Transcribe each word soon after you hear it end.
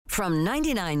From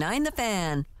 99.9 The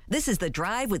Fan, this is The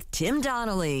Drive with Tim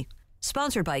Donnelly.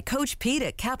 Sponsored by Coach Pete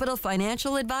at Capital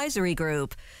Financial Advisory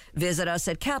Group. Visit us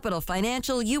at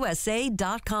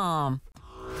capitalfinancialusa.com.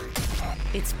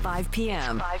 It's 5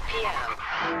 p.m. 5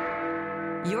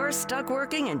 p.m. You're stuck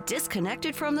working and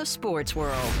disconnected from the sports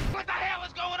world. What the hell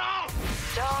is going on?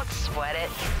 Don't sweat it.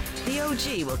 The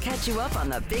OG will catch you up on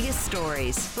the biggest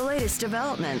stories, the latest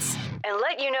developments, and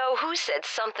let you know who said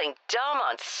something dumb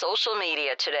on social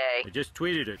media today. I just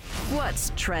tweeted it.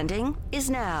 What's trending is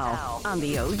now on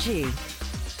the OG.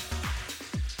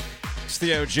 It's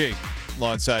the OG.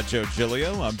 Alongside Joe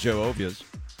Giglio, I'm Joe Ovies.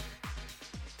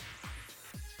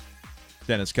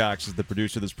 Dennis Cox is the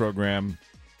producer of this program.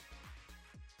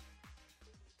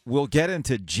 We'll get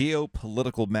into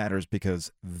geopolitical matters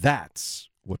because that's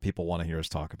what people want to hear us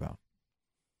talk about.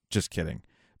 Just kidding.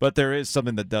 But there is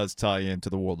something that does tie into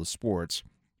the world of sports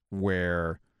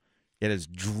where it has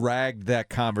dragged that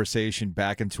conversation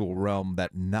back into a realm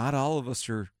that not all of us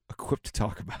are equipped to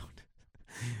talk about.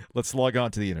 Let's log on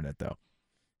to the internet, though.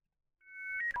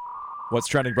 What's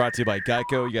trending brought to you by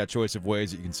Geico. You got a choice of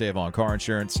ways that you can save on car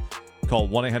insurance. Call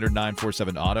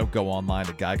 1-800-947-AUTO. Go online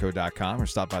to geico.com or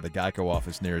stop by the Geico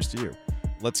office nearest you.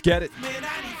 Let's get it.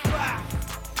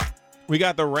 We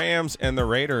got the Rams and the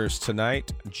Raiders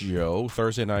tonight, Joe.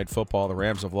 Thursday night football. The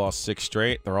Rams have lost 6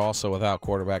 straight. They're also without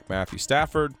quarterback Matthew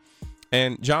Stafford.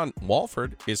 And John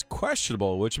Wolford is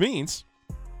questionable, which means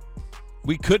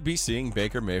we could be seeing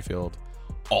Baker Mayfield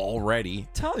already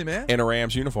Tell you, man. in a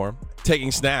Rams uniform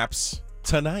taking snaps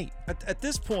tonight. At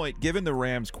this point, given the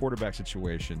Rams quarterback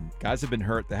situation, guys have been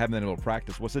hurt. They haven't been able to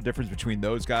practice. What's the difference between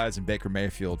those guys and Baker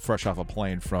Mayfield fresh off a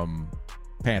plane from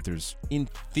Panthers? In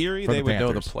theory, From they the would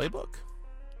know the Panthers. playbook.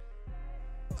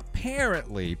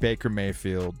 Apparently, Baker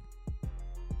Mayfield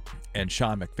and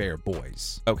Sean McVay are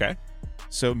boys. Okay.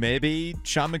 So maybe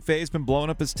Sean McVay's been blowing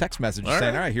up his text messages All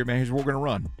saying, right. all right, here, man, here's what we're going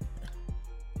to run.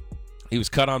 He was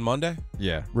cut on Monday,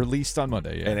 Yeah. Released on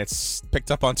Monday, yeah. and it's picked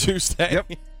up on Tuesday.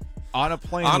 Yep. On a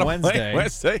plane on a Wednesday. plane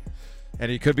Wednesday.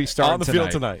 And he could be starting On the field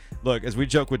tonight. Look, as we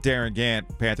joked with Darren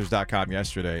Gant, Panthers.com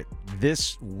yesterday,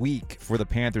 this week for the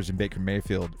Panthers and Baker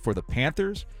Mayfield, for the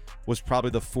Panthers, was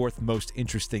probably the 4th most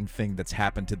interesting thing that's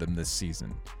happened to them this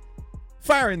season.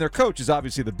 Firing their coach is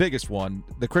obviously the biggest one.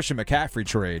 The Christian McCaffrey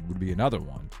trade would be another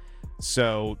one.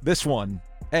 So this one,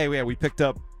 hey, yeah, we picked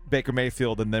up Baker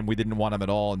Mayfield and then we didn't want him at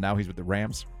all, and now he's with the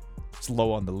Rams. It's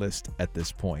low on the list at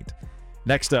this point.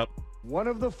 Next up. One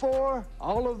of the 4,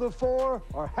 all of the 4,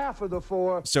 or half of the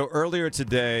 4. So earlier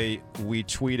today, we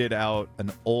tweeted out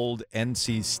an old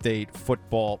NC State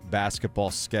football basketball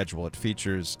schedule. It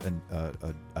features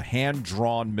a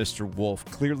hand-drawn Mr. Wolf,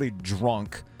 clearly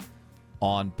drunk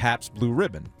on Pabst Blue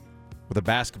Ribbon, with a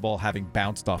basketball having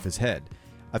bounced off his head.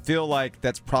 I feel like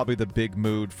that's probably the big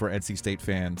mood for NC State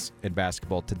fans in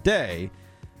basketball today.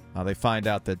 They find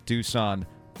out that Dusan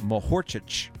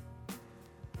Mohorčić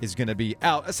is going to be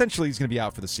out. Essentially, he's going to be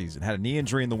out for the season. Had a knee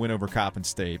injury in the win over Coppin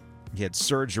State. He had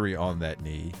surgery on that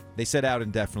knee. They said out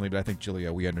indefinitely, but I think,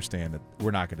 Giglio, we understand that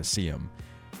we're not going to see him.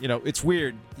 You know, it's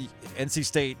weird. NC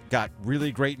State got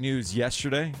really great news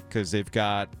yesterday because they've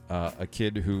got a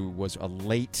kid who was a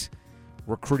late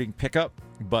recruiting pickup,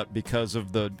 but because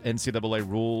of the NCAA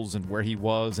rules and where he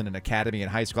was in an academy in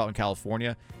high school out in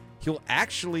California, he'll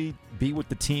actually be with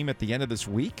the team at the end of this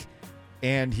week.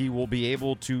 And he will be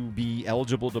able to be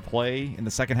eligible to play in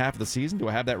the second half of the season. Do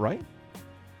I have that right?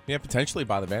 Yeah, potentially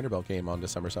by the Vanderbilt game on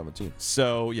December 17th.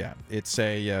 So, yeah, it's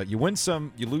a you win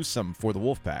some, you lose some for the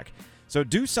Wolfpack. So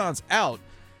Dusan's out.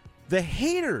 The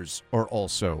haters are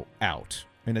also out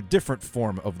in a different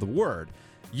form of the word.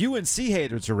 UNC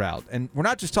haters are out. And we're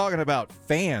not just talking about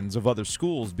fans of other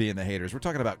schools being the haters. We're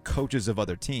talking about coaches of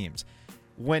other teams.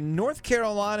 When North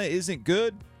Carolina isn't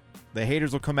good, the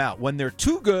haters will come out. When they're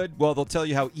too good, well, they'll tell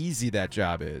you how easy that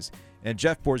job is. And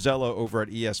Jeff Borzello over at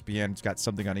ESPN's got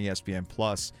something on ESPN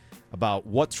Plus about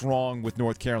what's wrong with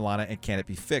North Carolina and can it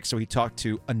be fixed. So he talked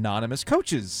to anonymous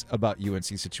coaches about UNC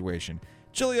situation.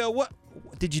 Giglio, what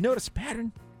did you notice a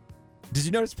pattern? Did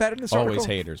you notice a pattern in this article? Always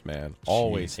haters, man.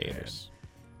 Always Jeez, haters. Man.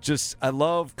 Just, I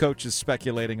love coaches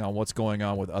speculating on what's going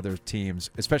on with other teams,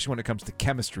 especially when it comes to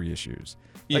chemistry issues.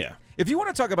 Like, Yeah. If you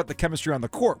want to talk about the chemistry on the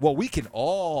court, well, we can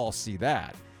all see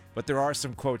that. But there are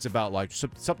some quotes about, like,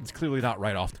 something's clearly not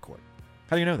right off the court.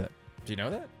 How do you know that? Do you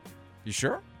know that? You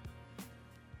sure?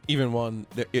 Even one,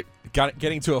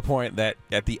 getting to a point that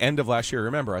at the end of last year,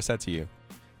 remember I said to you,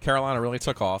 Carolina really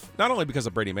took off, not only because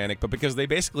of Brady Manick, but because they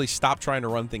basically stopped trying to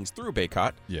run things through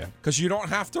Baycott. Yeah. Because you don't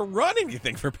have to run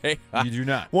anything for Baycott. You do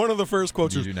not. One of the first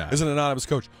quotes You do not. is an anonymous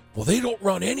coach. Well, they don't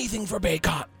run anything for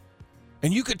Baycott.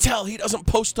 And you could tell he doesn't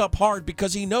post up hard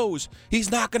because he knows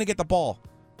he's not going to get the ball.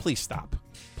 Please stop.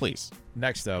 Please.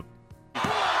 Next up.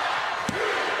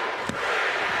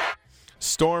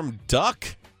 Storm Duck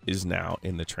is now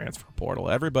in the transfer portal.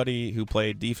 Everybody who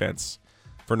played defense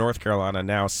for North Carolina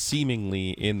now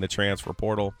seemingly in the transfer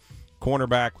portal.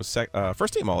 Cornerback was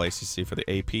first team All-ACC for the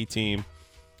AP team.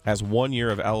 Has 1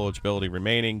 year of eligibility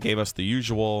remaining. Gave us the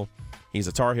usual. He's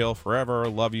a Tar Heel forever.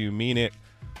 Love you, mean it.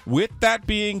 With that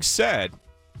being said,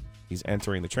 he's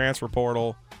entering the transfer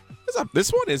portal.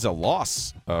 This one is a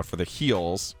loss for the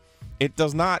Heels. It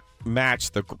does not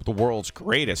match the world's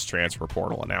greatest transfer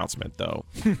portal announcement, though,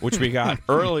 which we got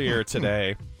earlier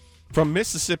today from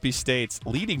Mississippi State's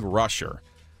leading rusher.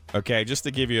 Okay, just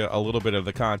to give you a little bit of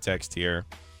the context here,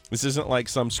 this isn't like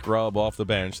some scrub off the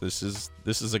bench. This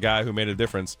is a guy who made a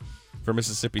difference for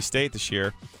Mississippi State this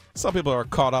year. Some people are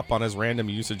caught up on his random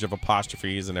usage of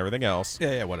apostrophes and everything else.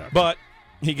 Yeah, whatever. But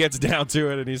he gets down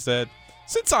to it, and he said,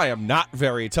 "Since I am not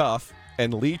very tough,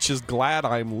 and Leach is glad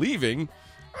I'm leaving,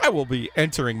 I will be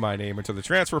entering my name into the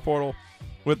transfer portal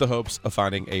with the hopes of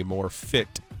finding a more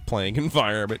fit playing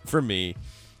environment for me.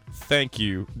 Thank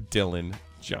you, Dylan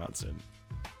Johnson."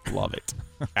 Love it.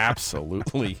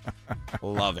 Absolutely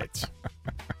love it.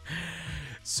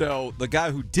 So the guy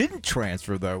who didn't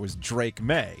transfer, though, was Drake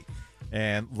May.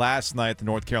 And last night, the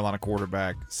North Carolina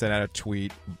quarterback sent out a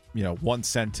tweet, one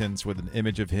sentence with an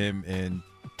image of him in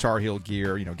Tar Heel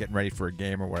gear, getting ready for a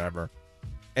game or whatever.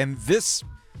 And this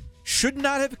should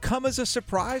not have come as a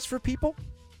surprise for people.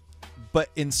 But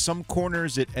in some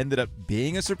corners, it ended up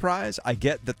being a surprise. I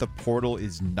get that the portal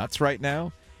is nuts right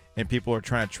now, and people are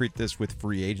trying to treat this with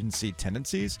free agency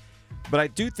tendencies. But I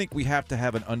do think we have to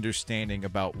have an understanding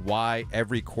about why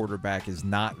every quarterback is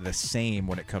not the same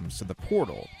when it comes to the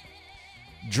portal.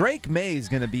 Drake May is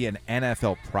going to be an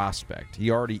NFL prospect. He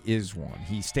already is one.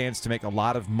 He stands to make a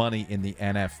lot of money in the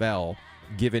NFL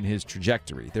given his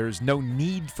trajectory. There is no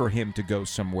need for him to go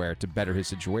somewhere to better his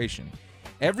situation.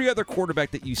 Every other quarterback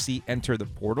that you see enter the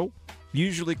portal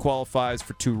usually qualifies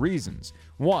for two reasons.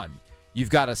 One,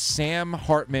 you've got a Sam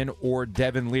Hartman or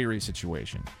Devin Leary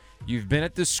situation. You've been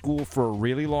at this school for a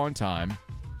really long time.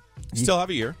 You still have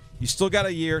a year. You still got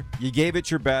a year. You gave it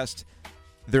your best.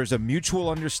 There's a mutual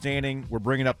understanding. We're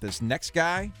bringing up this next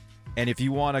guy, and if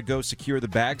you want to go secure the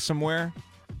bag somewhere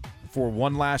for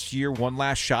one last year, one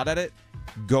last shot at it,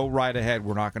 go right ahead.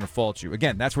 We're not going to fault you.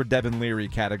 Again, that's where Devin Leary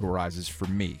categorizes for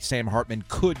me. Sam Hartman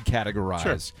could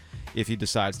categorize if he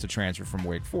decides to transfer from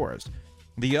Wake Forest.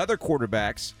 The other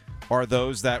quarterbacks are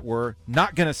those that were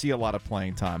not going to see a lot of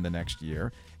playing time the next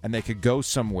year, and they could go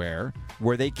somewhere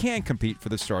where they can compete for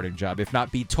the starting job, if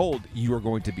not be told you are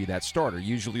going to be that starter.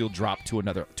 Usually you'll drop to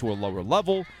a lower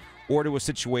level or to a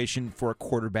situation for a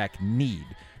quarterback need.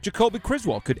 Jacoby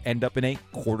Criswell could end up in a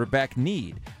quarterback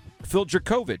need. Phil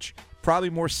Dracovic, probably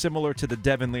more similar to the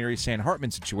Devin Leary, Sam Hartman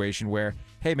situation where,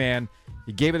 hey man,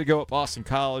 you gave it a go at Boston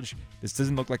College. This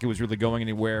doesn't look like it was really going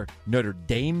anywhere. Notre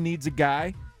Dame needs a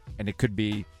guy, and it could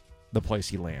be the place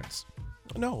he lands.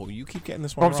 No, you keep getting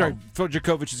this one wrong. I'm sorry. Phil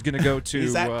Dracovic is going to go to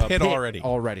He's at Pitt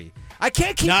already. I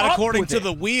can't keep Not up according with to it.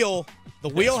 the wheel. The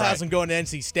wheel hasn't gone to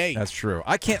NC State. That's true.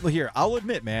 I can't hear. I'll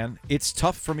admit, man, it's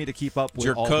tough for me to keep up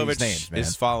with all these names, man.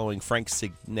 is following Frank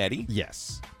Signetti.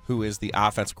 Yes. Who is the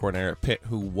offensive coordinator at Pitt,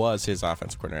 who was his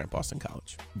offensive coordinator at Boston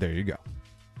College. There you go.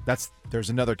 There's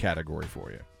another category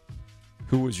for you.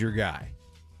 Who was your guy?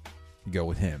 You go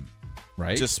with him,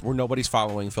 right? Just where nobody's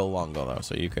following Phil Longo, though,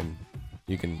 so you can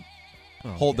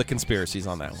hold the conspiracies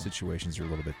on that one. Situations are a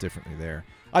little bit differently there.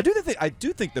 I do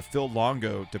think the Phil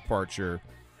Longo departure,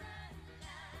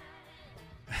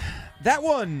 that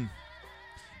one,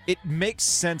 it makes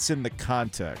sense in the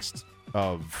context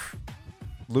of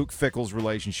Luke Fickell's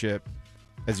relationship,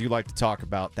 as you like to talk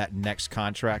about. That next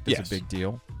contract is a big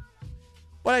deal.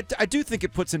 But I do think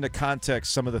it puts into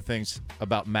context some of the things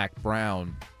about Mac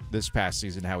Brown this past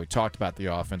season, how he talked about the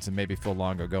offense, and maybe Phil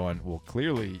Longo going, well,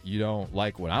 clearly you don't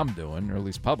like what I'm doing, or at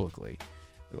least publicly.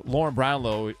 Lauren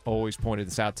Brownlow always pointed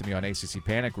this out to me on ACC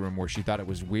Panic Room, where she thought it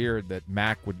was weird that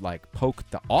Mac would poke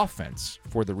the offense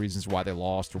for the reasons why they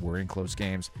lost or were in close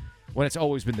games, when it's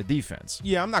always been the defense.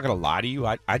 Yeah, I'm not going to lie to you.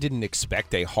 I didn't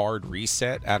expect a hard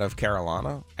reset out of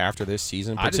Carolina after this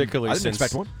season, particularly I didn't since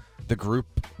expect one. The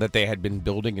group that they had been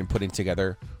building and putting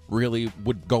together really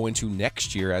would go into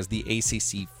next year as the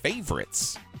ACC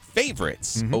favorites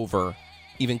over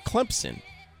even Clemson.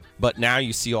 But now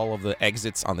you see all of the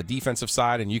exits on the defensive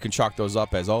side, and you can chalk those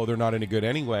up as, they're not any good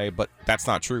anyway, but that's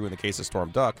not true in the case of Storm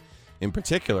Duck. In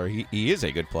particular, he is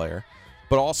a good player,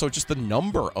 but also just the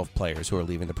number of players who are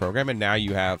leaving the program, and now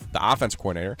you have the offense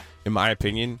coordinator, in my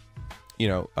opinion,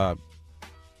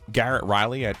 Garrett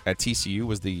Riley at TCU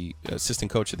was the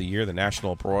assistant coach of the year, the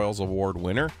National Broyles Award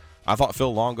winner. I thought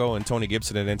Phil Longo and Tony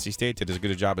Gibson at NC State did as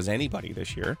good a job as anybody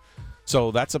this year.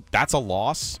 So that's a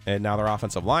loss, and now their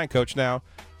offensive line coach now,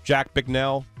 Jack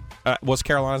Bignell. Was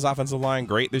Carolina's offensive line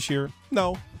great this year?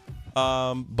 No.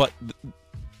 But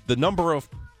the number of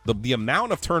the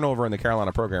amount of turnover in the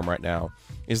Carolina program right now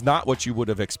is not what you would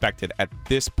have expected at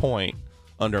this point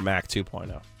under Mac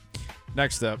 2.0.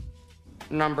 Next up,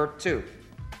 Number 2.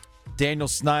 Daniel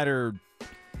Snyder,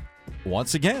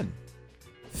 once again,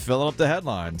 filling up the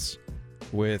headlines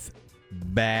with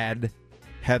bad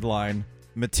headline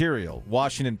material.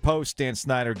 Washington Post, Dan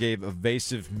Snyder gave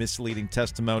evasive, misleading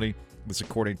testimony. This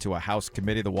according to a House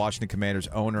committee. The Washington Commanders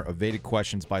owner evaded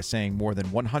questions by saying more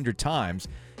than 100 times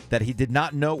that he did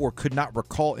not know or could not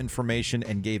recall information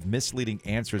and gave misleading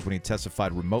answers when he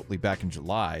testified remotely back in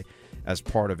July as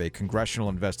part of a congressional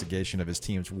investigation of his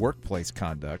team's workplace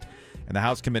conduct. And the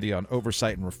House Committee on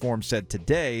Oversight and Reform said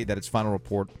today that its final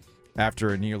report,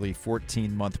 after a nearly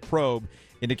 14-month probe,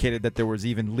 indicated that there was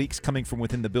even leaks coming from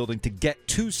within the building to get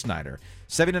to Snyder.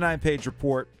 79-page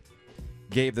report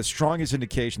gave the strongest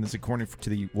indication, this according to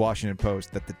the Washington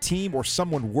Post, that the team or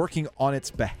someone working on its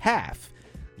behalf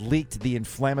leaked the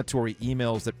inflammatory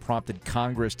emails that prompted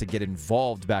Congress to get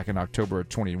involved back in October of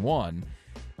 21.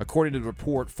 According to the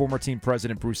report, former team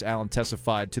president Bruce Allen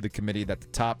testified to the committee that a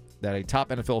top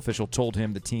NFL official told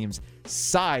him the team's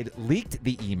side leaked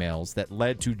the emails that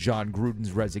led to John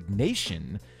Gruden's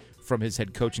resignation from his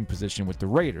head coaching position with the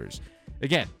Raiders.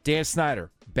 Again, Dan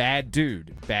Snyder, bad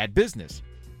dude, bad business.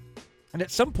 And at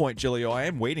some point, Giglio, I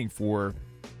am waiting for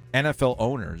NFL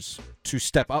owners to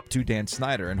step up to Dan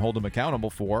Snyder and hold him accountable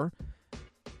for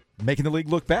making the league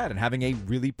look bad and having a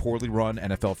really poorly run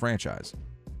NFL franchise.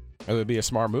 It would be a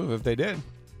smart move if they did.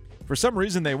 For some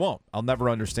reason, they won't. I'll never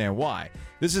understand why.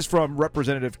 This is from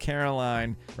Representative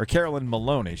Carolyn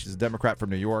Maloney. She's a Democrat from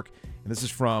New York, and this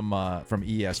is from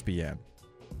ESPN.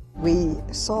 We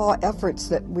saw efforts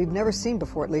that we've never seen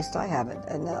before, at least I haven't,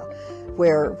 and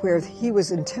where he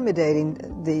was intimidating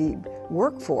the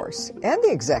workforce and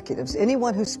the executives,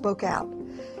 anyone who spoke out.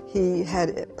 He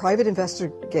had private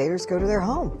investigators go to their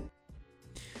home.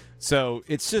 So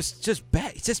it's just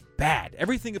bad. It's just bad.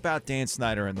 Everything about Dan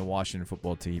Snyder and the Washington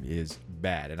football team is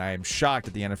bad, and I am shocked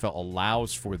that the NFL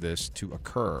allows for this to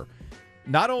occur,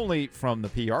 not only from the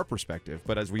PR perspective,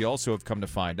 but as we also have come to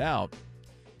find out,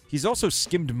 he's also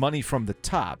skimmed money from the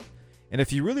top. And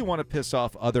if you really want to piss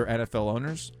off other NFL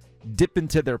owners, dip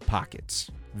into their pockets.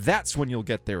 That's when you'll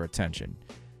get their attention,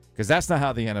 because that's not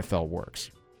how the NFL works.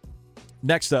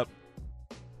 Next up,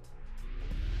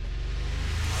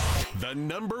 the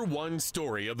number one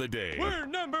story of the day. We're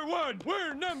number one.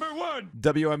 We're number one.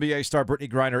 WNBA star Brittney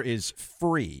Griner is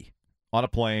free on a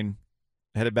plane,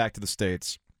 headed back to the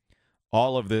States.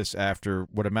 All of this after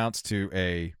what amounts to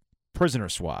a prisoner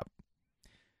swap.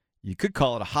 You could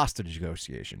call it a hostage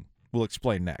negotiation. We'll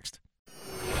explain next.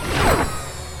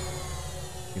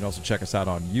 You can also check us out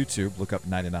on YouTube. Look up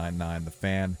 99.9 The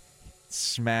Fan.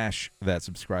 Smash that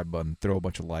subscribe button. Throw a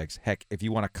bunch of likes. Heck, if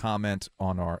you want to comment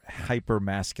on our hyper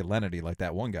masculinity like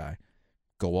that one guy,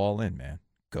 go all in, man.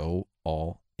 Go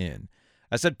all in.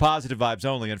 I said positive vibes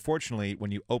only. Unfortunately,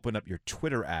 when you open up your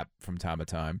Twitter app from time to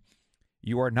time,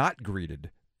 you are not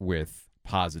greeted with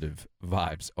positive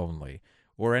vibes only,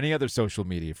 or any other social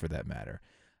media for that matter.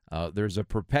 There's a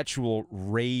perpetual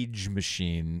rage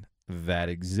machine that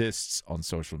exists on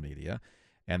social media.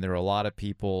 And there are a lot of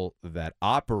people that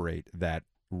operate that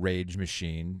rage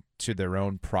machine to their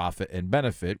own profit and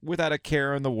benefit without a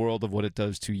care in the world of what it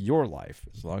does to your life.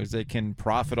 As long as they can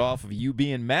profit off of you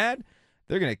being mad,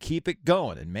 they're going to keep it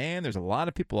going. And, man, there's a lot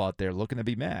of people out there looking to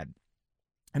be mad.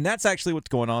 And that's actually what's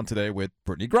going on today with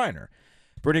Brittney Griner.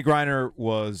 Brittney Griner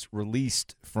was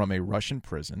released from a Russian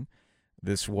prison.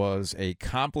 This was a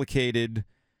complicated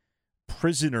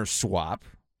prisoner swap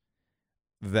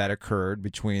that occurred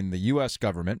between the U.S.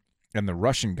 government and the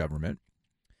Russian government.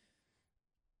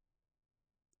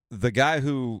 The guy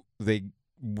who they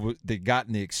got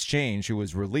in the exchange, who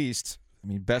was released, I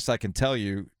mean, best I can tell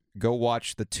you, go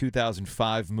watch the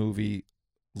 2005 movie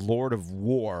Lord of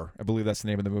War. I believe that's the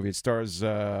name of the movie. It stars,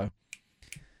 I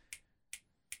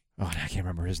can't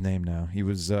remember his name now. He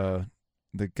was the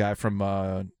guy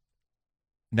from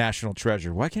National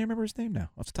Treasure. Why can't I remember his name now?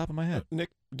 Off the top of my head.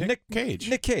 Nick Cage.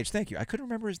 Nick Cage, thank you. I couldn't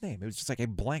remember his name. It was just like I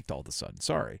blanked all of a sudden.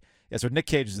 Sorry. Yeah, so Nick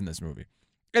Cage is in this movie.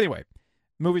 Anyway,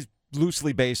 the movie's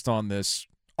loosely based on this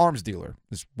arms dealer,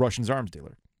 this Russian arms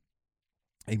dealer.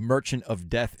 A merchant of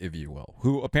death, if you will,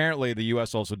 who apparently the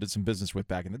U.S. also did some business with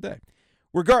back in the day.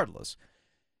 Regardless,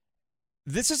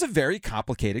 this is a very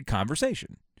complicated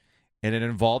conversation, and it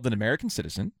involved an American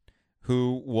citizen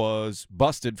who was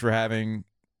busted for having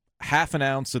half an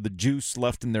ounce of the juice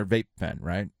left in their vape pen,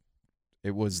 right?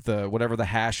 It was whatever the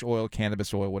hash oil,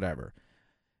 cannabis oil, whatever.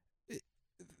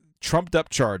 Trumped up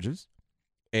charges,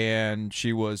 and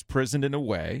she was prisoned in a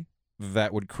way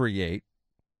that would create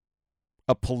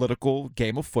a political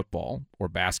game of football, or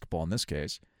basketball in this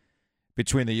case,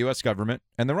 between the U.S. government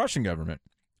and the Russian government.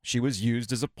 She was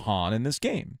used as a pawn in this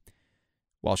game.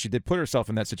 While she did put herself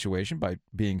in that situation by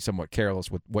being somewhat careless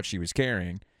with what she was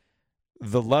carrying,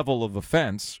 the level of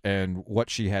offense and what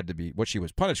she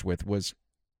was punished with was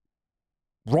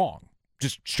wrong.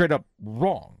 Just straight up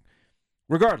wrong.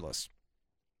 Regardless,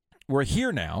 we're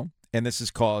here now, and this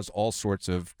has caused all sorts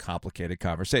of complicated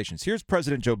conversations. Here's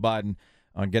President Joe Biden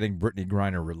on getting Brittney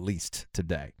Griner released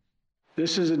today.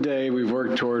 This is a day we've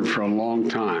worked toward for a long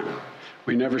time.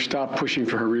 We never stopped pushing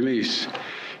for her release.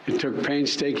 It took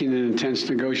painstaking and intense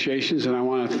negotiations, and I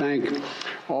want to thank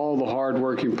all the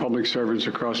hardworking public servants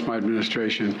across my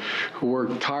administration who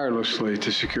worked tirelessly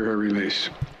to secure her release.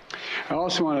 I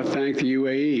also want to thank the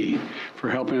UAE for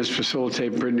helping us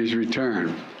facilitate Brittney's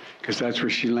return, because that's where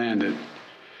she landed.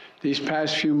 These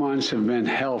past few months have been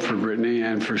hell for Brittney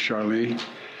and for Charlie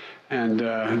and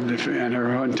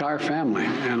her entire family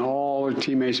and all her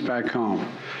teammates back home.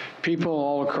 People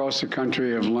all across the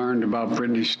country have learned about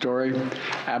Brittney's story,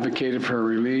 advocated for her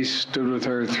release, stood with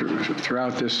her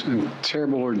throughout this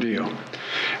terrible ordeal.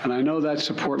 And I know that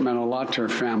support meant a lot to her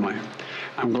family.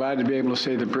 I'm glad to be able to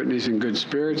say that Brittney's in good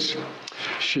spirits.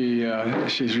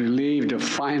 She's relieved to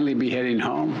finally be heading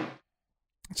home.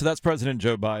 So that's President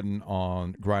Joe Biden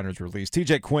on Griner's release.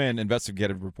 TJ Quinn,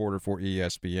 investigative reporter for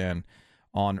ESPN,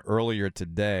 on earlier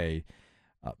today,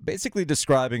 basically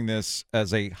describing this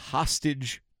as a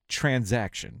hostage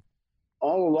transaction.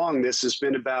 All along, this has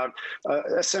been about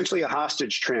essentially a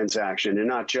hostage transaction and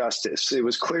not justice. It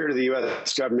was clear to the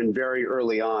U.S. government very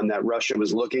early on that Russia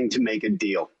was looking to make a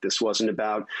deal. This wasn't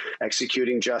about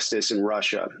executing justice in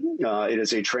Russia. It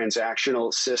is a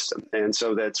transactional system. And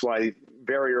so that's why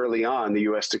very early on, the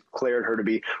U.S. declared her to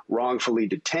be wrongfully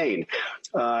detained.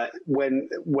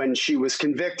 When she was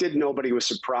convicted, nobody was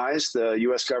surprised. The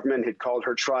U.S. government had called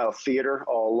her trial theater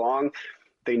all along.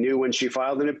 They knew when she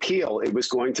filed an appeal, it was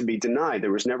going to be denied.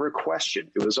 There was never a question.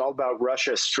 It was all about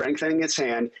Russia strengthening its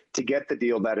hand to get the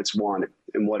deal that it's wanted.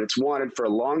 And what it's wanted for a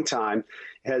long time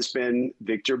has been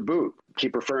Victor Bout.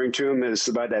 Keep referring to him as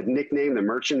by that nickname, the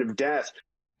Merchant of Death.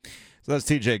 So that's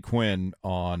TJ Quinn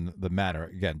on the matter,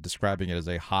 again, describing it as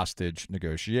a hostage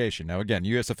negotiation. Now, again,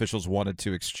 U.S. officials wanted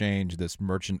to exchange this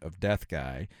Merchant of Death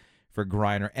guy for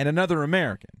Griner and another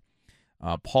American,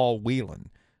 Paul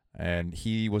Whelan. And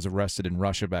he was arrested in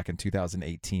Russia back in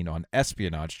 2018 on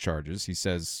espionage charges. He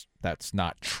says that's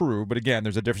not true. But again,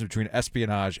 there's a difference between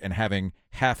espionage and having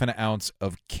half an ounce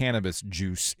of cannabis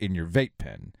juice in your vape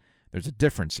pen. There's a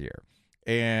difference here.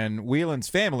 And Whelan's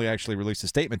family actually released a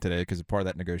statement today because of part of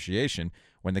that negotiation.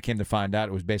 When they came to find out,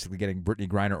 it was basically getting Brittney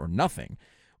Griner or nothing.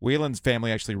 Whelan's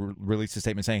family actually released a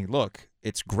statement saying, look,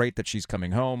 it's great that she's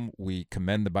coming home. We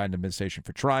commend the Biden administration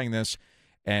for trying this.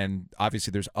 And obviously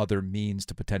there's other means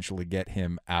to potentially get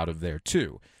him out of there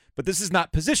too. But this is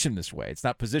not positioned this way. It's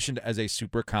not positioned as a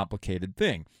super complicated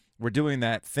thing. We're doing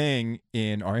that thing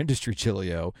in our industry,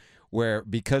 Giglio, where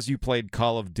because you played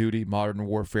Call of Duty, Modern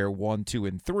Warfare 1, 2,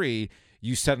 and 3,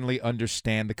 you suddenly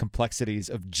understand the complexities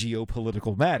of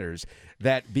geopolitical matters.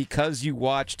 That because you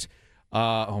watched,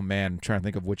 I'm trying to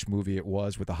think of which movie it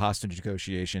was with the hostage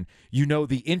negotiation, you know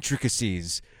the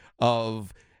intricacies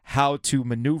of how to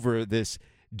maneuver this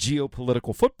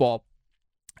geopolitical football,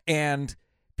 and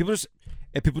people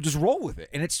just roll with it,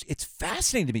 and it's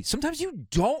fascinating to me. Sometimes you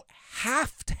don't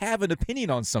have to have an opinion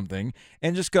on something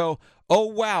and just go, oh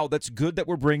wow, that's good that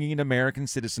we're bringing an American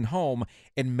citizen home,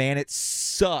 and man, it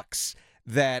sucks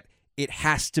that it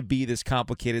has to be this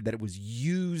complicated, that it was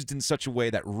used in such a way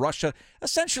that Russia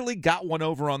essentially got one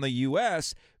over on the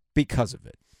U.S. because of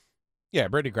it. Yeah,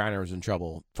 Brittney Griner was in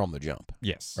trouble from the jump.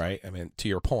 Yes. Right? I mean, to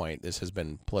your point, this has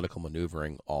been political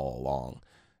maneuvering all along.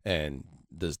 And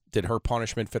did her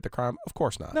punishment fit the crime? Of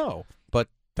course not. No. But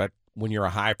that when you're a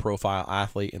high-profile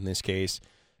athlete in this case,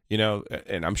 you know,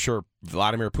 and I'm sure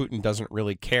Vladimir Putin doesn't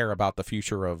really care about the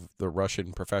future of the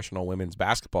Russian Professional Women's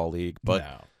Basketball League, but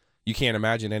you can't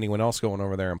imagine anyone else going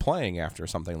over there and playing after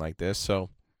something like this. So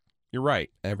you're right.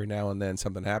 Every now and then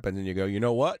something happens and you go, you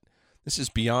know what? This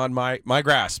is beyond my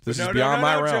grasp. This is beyond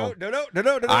my realm.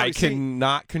 No. I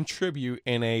cannot contribute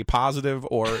in a positive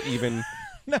or even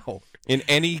in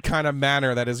any kind of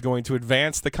manner that is going to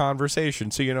advance the conversation.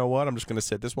 So you know what? I'm just going to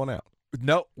sit this one out.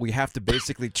 No, we have to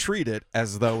basically treat it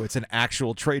as though it's an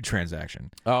actual trade transaction.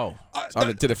 Oh,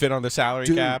 did it fit on the salary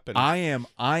cap? I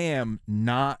am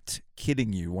not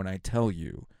kidding you when I tell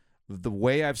you the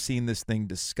way I've seen this thing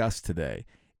discussed today.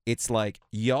 It's like,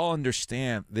 y'all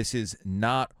understand this is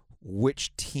not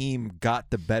which team got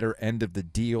the better end of the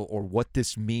deal or what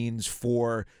this means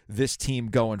for this team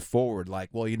going forward. Like,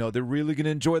 well, they're really going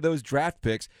to enjoy those draft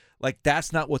picks. Like,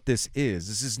 that's not what this is.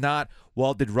 This is not,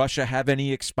 well, did Russia have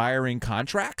any expiring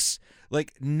contracts?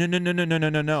 Like,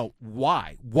 no.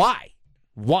 Why?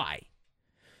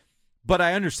 But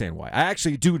I understand why. I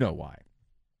actually do know why.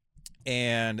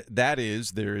 And that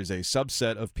is, there is a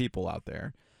subset of people out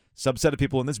there, subset of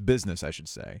people in this business, I should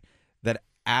say, that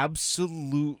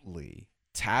absolutely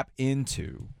tap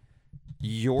into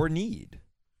your need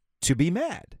to be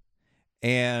mad.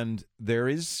 And there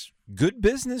is good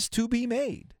business to be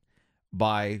made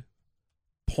by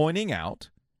pointing out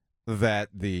that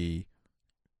the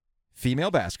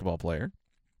female basketball player,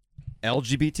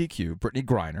 LGBTQ, Brittney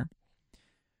Griner,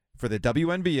 for the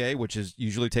WNBA, which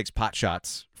usually takes pot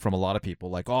shots from a lot of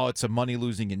people, like, oh, it's a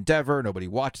money-losing endeavor, nobody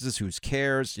watches this, who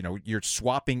cares? You're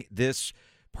swapping this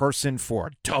person for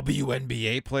a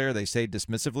WNBA player, they say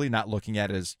dismissively, not looking at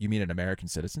it as, you mean an American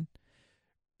citizen?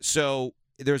 So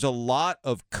there's a lot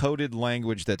of coded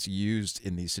language that's used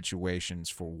in these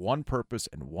situations for one purpose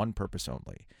and one purpose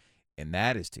only, and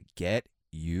that is to get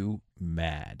you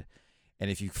mad.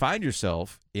 And if you find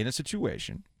yourself in a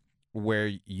situation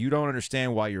where you don't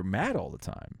understand why you're mad all the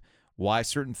time, why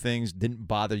certain things didn't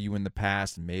bother you in the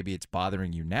past, and maybe it's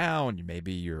bothering you now, and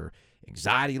maybe your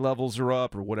anxiety levels are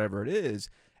up or whatever it is,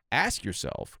 ask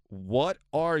yourself, what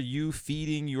are you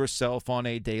feeding yourself on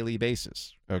a daily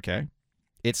basis? Okay?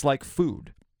 It's like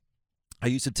food. I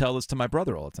used to tell this to my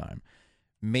brother all the time.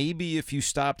 Maybe if you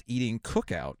stopped eating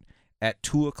Cookout at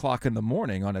 2 o'clock in the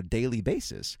morning on a daily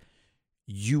basis,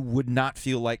 you would not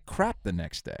feel like crap the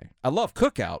next day. I love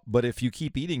Cookout, but if you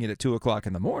keep eating it at 2 o'clock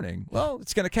in the morning, well,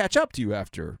 it's going to catch up to you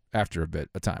after a bit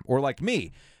of time. Or like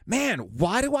me, man,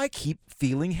 why do I keep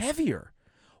feeling heavier?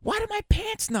 Why do my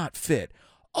pants not fit?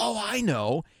 Oh, I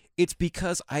know. It's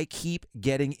because I keep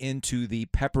getting into the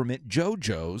peppermint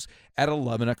JoJo's at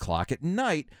 11 o'clock at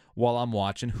night while I'm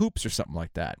watching hoops or something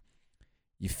like that.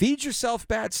 You feed yourself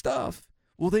bad stuff,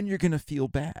 well, then you're going to feel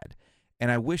bad. And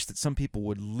I wish that some people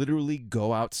would literally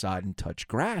go outside and touch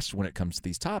grass when it comes to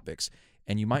these topics,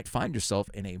 and you might find yourself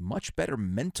in a much better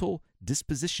mental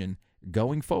disposition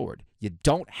going forward. You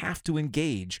don't have to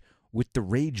engage with the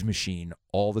rage machine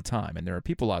all the time. And there are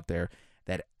people out there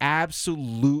that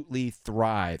absolutely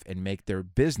thrive and make their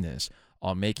business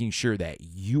on making sure that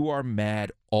you are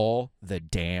mad all the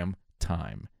damn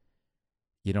time.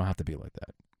 You don't have to be like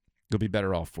that. You'll be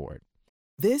better off for it.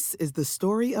 This is the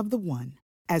story of the one.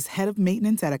 As head of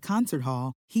maintenance at a concert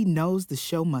hall, he knows the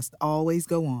show must always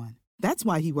go on. That's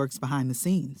why he works behind the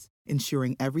scenes,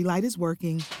 ensuring every light is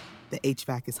working, the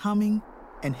HVAC is humming,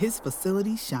 and his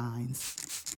facility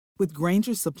shines. With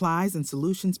Grainger's supplies and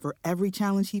solutions for every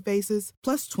challenge he faces,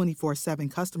 plus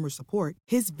 24/7 customer support,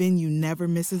 his venue never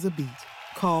misses a beat.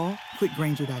 Call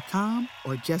quickgrainger.com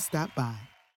or just stop by.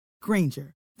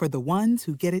 Grainger, for the ones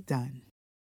who get it done.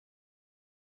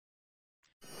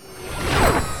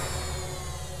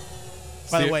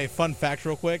 By the way, fun fact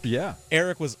real quick. Yeah.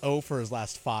 Eric was 0 for his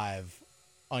last 5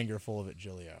 on You're Full of It,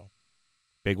 Giglio.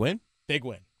 Big win? Big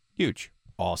win. Huge.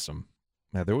 Awesome.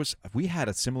 Now, we had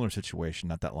a similar situation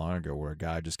not that long ago where a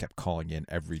guy just kept calling in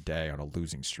every day on a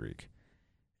losing streak.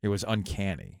 It was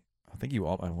uncanny. I think he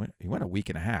went a week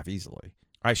and a half easily.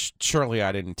 Surely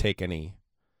I didn't take any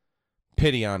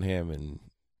pity on him and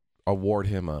award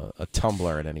him a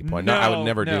tumbler at any point. No, I would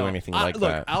never do anything like that.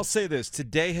 Look, I'll say this.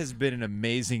 Today has been an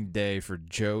amazing day for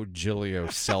Joe Giglio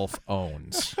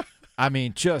self-owns. I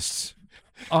mean, just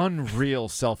unreal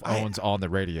self-owns on the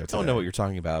radio today. I don't know what you're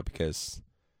talking about because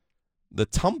the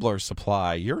tumbler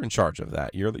supply, you're in charge of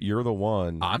that. You're the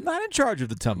one. I'm not in charge of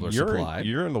the tumbler supply.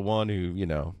 You're the one who,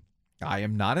 I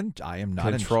am not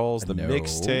controls the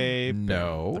mixtape.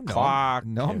 No, the clock.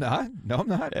 No, I'm not. No, I'm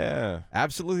not. Yeah,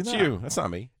 absolutely not. It's you. That's not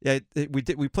me. Yeah,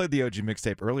 we played the OG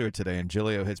mixtape earlier today, and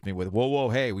Giglio hits me with, "Whoa,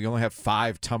 hey, we only have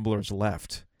 5 tumblers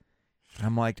left." And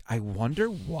I'm like, I wonder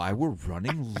why we're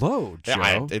running low, Joe.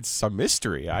 Yeah, it's a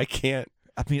mystery. I can't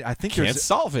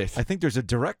solve it. I think there's a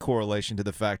direct correlation to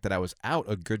the fact that I was out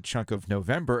a good chunk of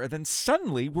November, and then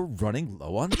suddenly we're running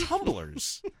low on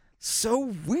tumblers.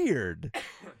 So weird.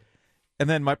 And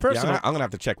then my personal... Yeah, I'm going to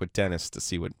have to check with Dennis to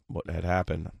see what had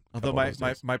happened. Although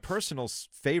my personal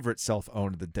favorite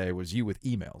self-own of the day was you with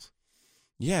emails.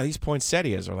 Yeah, these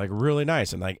poinsettias are like really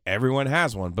nice, and like everyone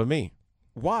has one but me.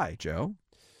 Why, Joe?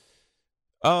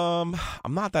 I'm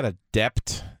not that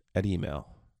adept at email.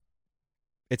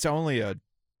 It's only a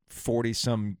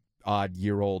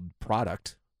 40-some-odd-year-old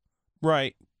product.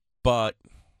 Right, but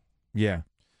Yeah.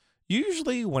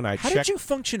 Usually when I How check, did you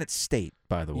function at State,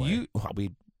 by the way?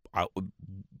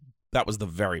 That was the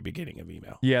very beginning of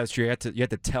email. Yeah, that's true. You had to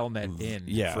telnet in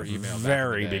for email.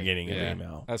 Very beginning of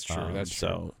email. That's true. That's true.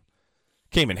 So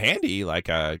came in handy. Like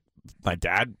my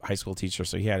dad, high school teacher,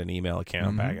 so he had an email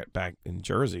account back in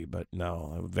Jersey. But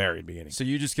no, very beginning. So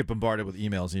you just get bombarded with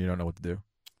emails and you don't know what to do.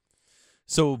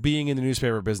 So being in the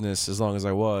newspaper business as long as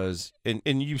I was, and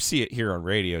you see it here on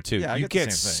radio too. Yeah, you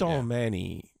get same thing,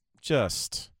 many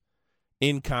just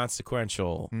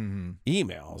inconsequential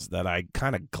emails that I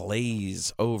kind of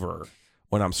glaze over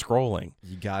when I'm scrolling.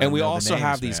 You got. And we also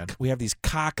have these. We have these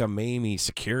cockamamie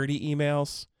security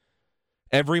emails.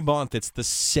 Every month it's the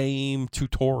same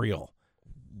tutorial,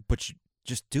 but you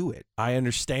just do it. I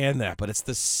understand that, but it's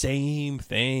the same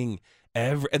thing.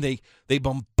 And they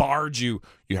bombard you.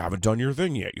 You haven't done your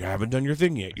thing yet. You haven't done your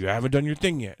thing yet. You haven't done your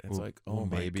thing yet. It's like, oh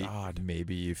my God.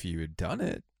 Maybe if you had done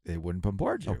it, they wouldn't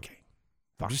bombard you. Okay.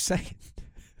 I'm just saying.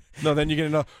 No, then you get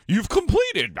enough. You've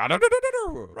completed.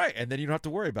 Right, and then you don't have to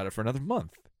worry about it for another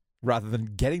month, rather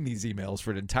than getting these emails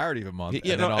for an entirety of a month.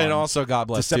 Yeah, and also, God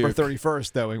bless December Duke.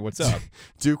 31st, knowing what's up.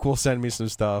 Duke will send me some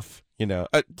stuff,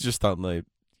 just on the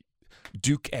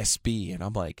Duke SB, and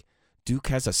I'm like, Duke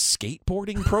has a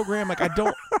skateboarding program. Like, I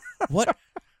don't.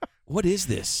 What is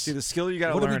this? See, the skill you got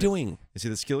to learn. What are we doing? See,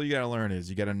 the skill you got to learn is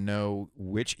you got to know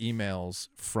which emails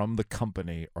from the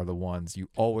company are the ones you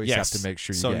always have to make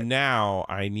sure you get. So now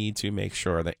I need to make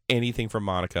sure that anything from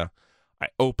Monica I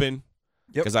open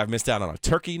because I've missed out on a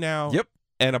turkey now. Yep.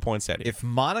 And a poinsettia. If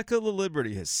Monica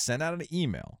LaLiberty has sent out an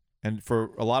email, and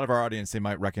for a lot of our audience, they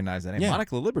might recognize that name. Yeah.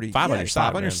 Monica LaLiberty. Five on your side.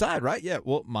 Five on your side, right? Yeah.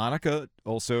 Well, Monica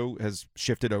also has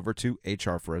shifted over to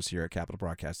HR for us here at Capital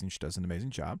Broadcasting. She does an amazing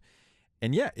job.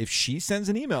 And yeah, if she sends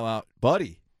an email out,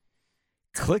 buddy,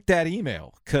 click that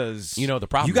email because the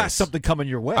problem you got is, something coming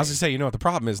your way. I was going to say, what the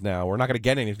problem is now? We're not going to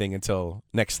get anything until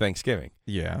next Thanksgiving.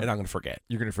 Yeah. And I'm going to forget.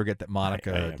 You're going to forget that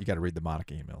Monica, you got to read the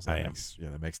Monica emails.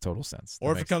 That makes total sense.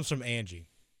 Or if it comes from Angie.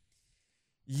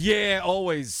 Yeah,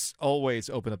 always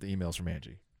open up the emails from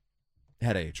Angie,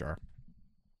 head of HR.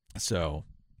 So,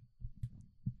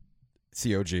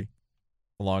 COG,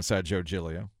 alongside Joe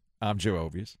Giglio, I'm Joe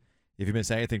Ovies. If you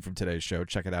missed anything from today's show,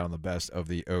 check it out on the Best of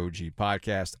the OG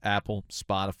podcast. Apple,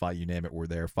 Spotify, you name it, we're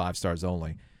there. 5 stars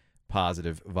only.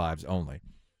 Positive vibes only.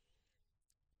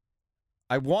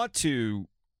 I want to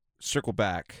circle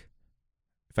back,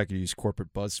 if I could use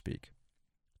corporate buzz speak,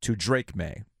 to Drake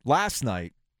May. Last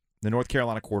night, the North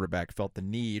Carolina quarterback felt the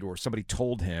need, or somebody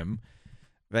told him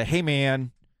that, hey,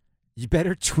 man, you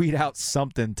better tweet out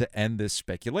something to end this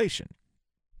speculation.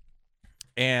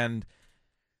 And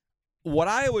what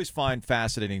I always find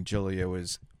fascinating, Giglio,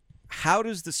 is how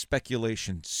does the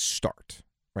speculation start,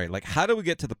 right? Like, how do we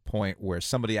get to the point where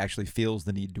somebody actually feels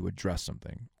the need to address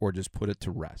something or just put it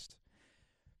to rest?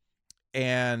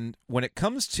 And when it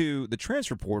comes to the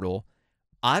transfer portal,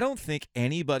 I don't think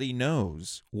anybody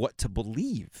knows what to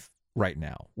believe right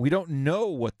now. We don't know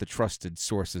what the trusted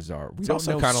sources are. We don't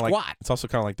know squat. It's also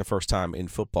kind of like the first time in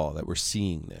football that we're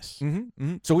seeing this.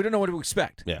 So we don't know what to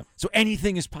expect. Yeah. So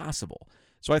anything is possible.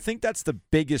 So I think that's the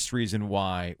biggest reason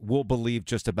why we'll believe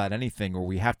just about anything, or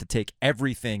we have to take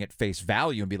everything at face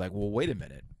value and be like, well, wait a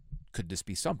minute. Could this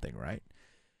be something, right?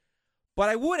 But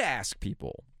I would ask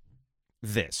people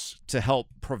this to help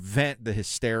prevent the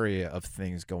hysteria of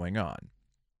things going on.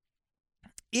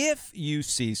 If you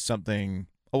see something,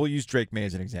 we'll use Drake May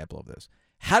as an example of this.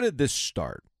 How did this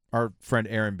start? Our friend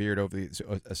Aaron Beard at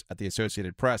the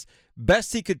Associated Press,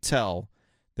 best he could tell,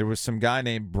 there was some guy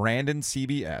named Brandon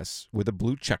CBS with a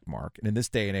blue check mark. And in this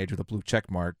day and age with a blue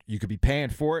check mark, you could be paying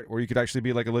for it or you could actually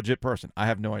be like a legit person. I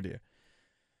have no idea.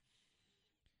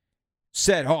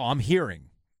 Said, I'm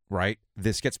hearing, right?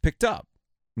 This gets picked up.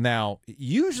 Now, it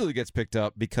usually gets picked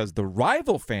up because the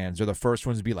rival fans are the first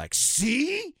ones to be like,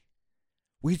 see?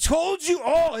 We told you.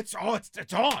 It's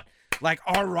on. Like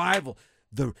our rival.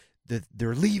 They're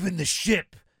leaving the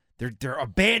ship. They're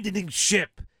abandoning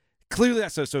ship. Clearly,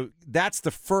 so that's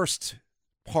the first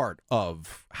part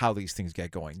of how these things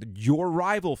get going. Your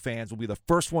rival fans will be the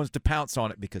first ones to pounce on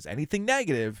it because anything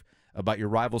negative about your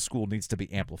rival school needs to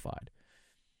be amplified.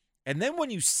 And then when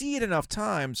you see it enough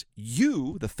times,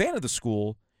 you, the fan of the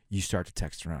school, you start to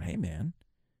text around, hey, man,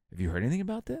 have you heard anything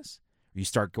about this? You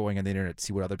start going on the internet to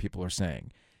see what other people are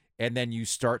saying. And then you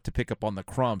start to pick up on the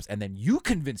crumbs. And then you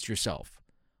convince yourself,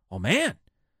 oh, man,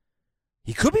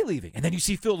 he could be leaving. And then you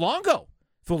see Phil Longo.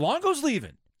 Phil Longo's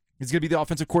leaving. He's going to be the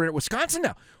offensive coordinator at Wisconsin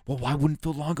now. Well, why wouldn't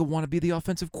Phil Longo want to be the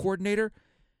offensive coordinator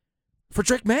for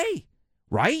Drake May?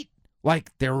 Right?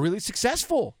 Like, they're really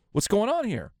successful. What's going on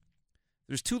here?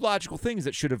 There's two logical things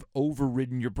that should have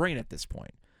overridden your brain at this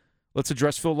point. Let's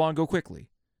address Phil Longo quickly.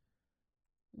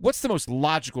 What's the most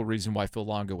logical reason why Phil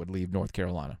Longo would leave North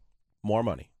Carolina? More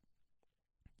money.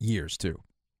 Years, too,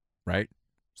 right?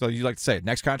 So you like to say it.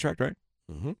 Next contract, right?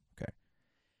 Mm-hmm. Okay.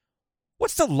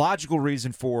 What's the logical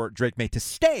reason for Drake May to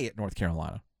stay at North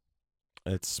Carolina?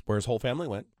 It's where his whole family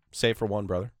went, save for one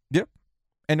brother. Yep.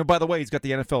 And by the way, he's got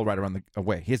the NFL right around the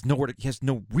way. He has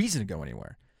no reason to go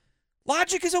anywhere.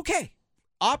 Logic is okay.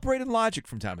 Operate in logic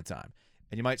from time to time.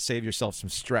 And you might save yourself some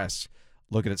stress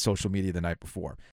looking at social media the night before.